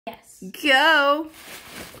Yes. Go.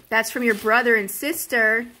 That's from your brother and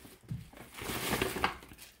sister.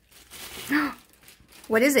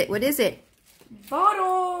 What is it? What is it?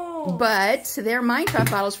 Bottle. But they're Minecraft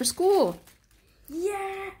bottles for school.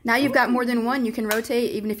 Yeah. Now you've got more than one. You can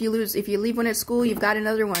rotate. Even if you leave one at school, you've got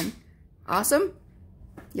another one. Awesome.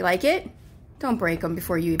 You like it? Don't break them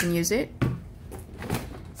before you even use it.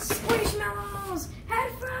 Squishmallows.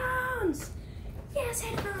 Headphones. Yes,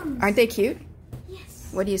 headphones. Aren't they cute? Yes.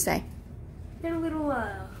 What do you say? They're a little,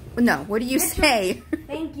 No, what do you say?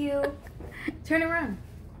 Thank you. Turn around.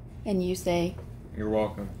 And you say? You're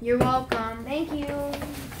welcome. You're welcome. Thank you.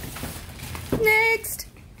 Next.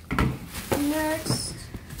 Next.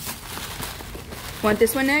 Want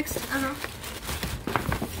this one next? Uh-huh.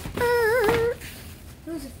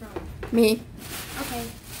 Who's it from? Me. Okay.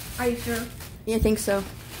 Are you sure? Yeah, I think so.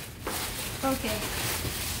 Okay.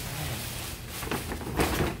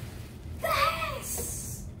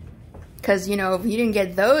 Yes! Because, you know, if you didn't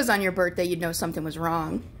get those on your birthday, you'd know something was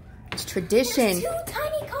wrong. It's tradition. There's 2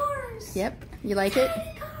 tiny cars. Yep. You like it?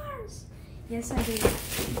 Tiny cars. Yes, I do.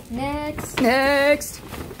 Next. Next.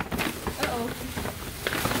 Uh-oh.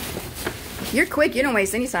 You're quick. You don't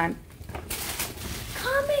waste any time.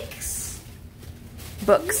 Comics.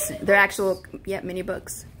 Books. They're actual, mini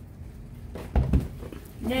books.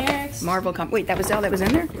 Next. Marvel Wait, that was all that was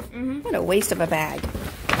in there? Mm-hmm. What a waste of a bag.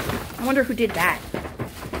 I wonder who did that.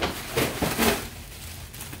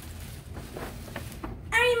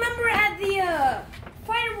 I remember at the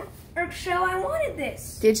fireworks show, I wanted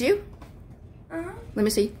this. Did you? Uh-huh. Let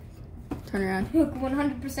me see. Turn around. Look,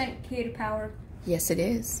 100% K power. Yes, it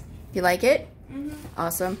is. You like it? Mm-hmm.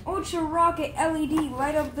 Awesome. Ultra Rocket LED,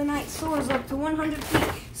 light up the night, soars up to 100 feet.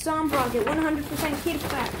 Stomp Rocket, 100% K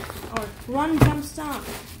power. Or run, jump, stomp.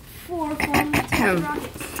 4 foam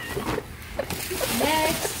rockets.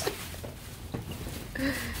 Next.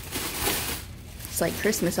 It's like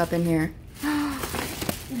Christmas up in here.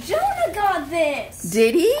 Jonah got this.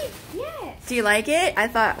 Did he? Yes. Do you like it? I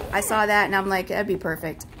saw that and I'm like, that'd be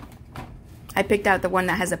perfect. I picked out the one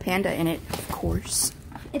that has a panda in it, of course.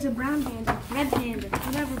 It's a brown panda, red panda,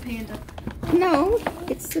 whatever panda. No,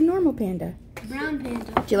 it's the normal panda. Brown panda.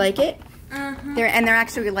 Do you like it? Uh-huh. They're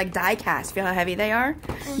actually like die cast. Feel how heavy they are?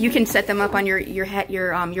 You can set them up on your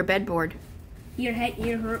bedboard. Your head,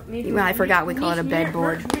 maybe. Well, I forgot we call it a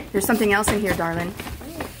bedboard. There's something else in here, darling.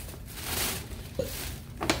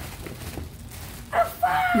 A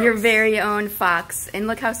fox. Your very own fox. And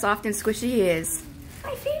look how soft and squishy he is.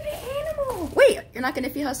 My favorite animal. Wait, you're not going to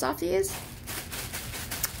feel how soft he is?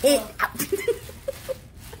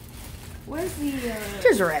 Where's the,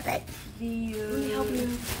 Just rip it. let me help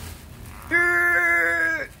you.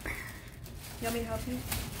 You want me to help you?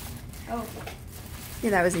 Oh. Yeah,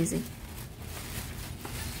 that was easy.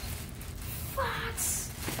 Fox.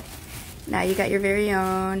 Now you got your very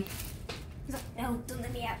own. No, don't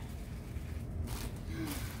let me out.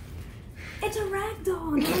 It's a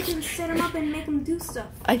ragdoll. Now I can set him up and make him do stuff.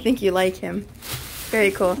 I think you like him. Very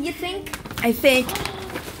cool. You think? I think.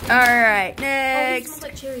 All right, Oh, he next. smells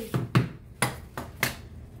like cherry.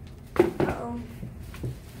 Uh-oh.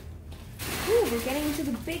 Ooh, we're getting into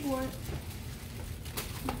the big one.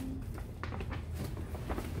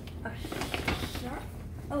 A shark?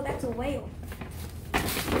 Oh, that's a whale. I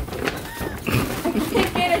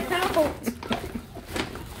can't get it out.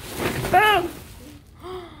 Boom.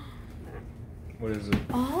 What is it?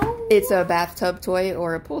 Oh. It's a bathtub toy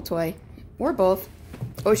or a pool toy, or both.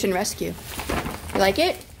 Ocean Rescue. You like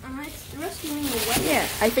it? It's rescuing a whale. Yeah,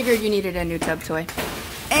 I figured you needed a new tub toy.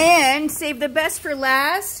 And save the best for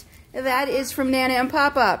last. That is from Nana and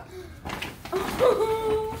Pop-Up.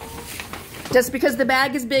 Just because the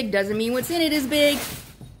bag is big doesn't mean what's in it is big.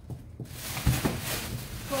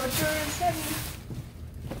 For sure it's heavy.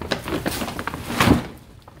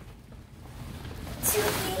 2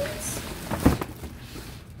 things.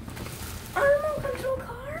 A remote control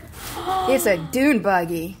car. It's a dune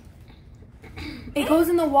buggy. It goes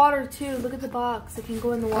in the water too. Look at the box. It can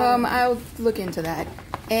go in the water. I'll look into that.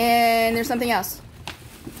 And there's something else.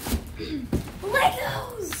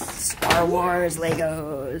 Legos. Star Wars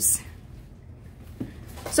Legos.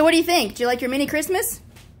 So what do you think? Do you like your mini Christmas?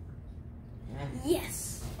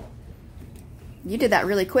 Yes. You did that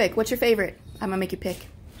really quick. What's your favorite? I'm gonna make you pick.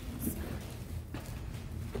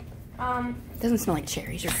 It doesn't smell like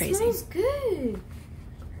cherries. You're crazy. Smells good.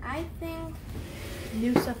 I think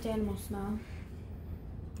new stuffed animal smell.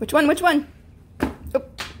 Which one? Which one? Oh,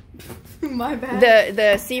 My bad.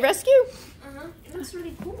 the Sea Rescue? It looks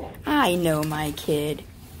really cool. I know my kid.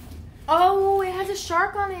 Oh, it has a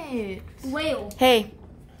shark on it. Whale. Hey.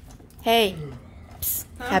 Hey. Psst.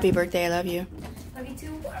 Happy birthday. I love you. Love you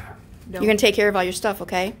too. You're gonna take care of all your stuff,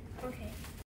 okay?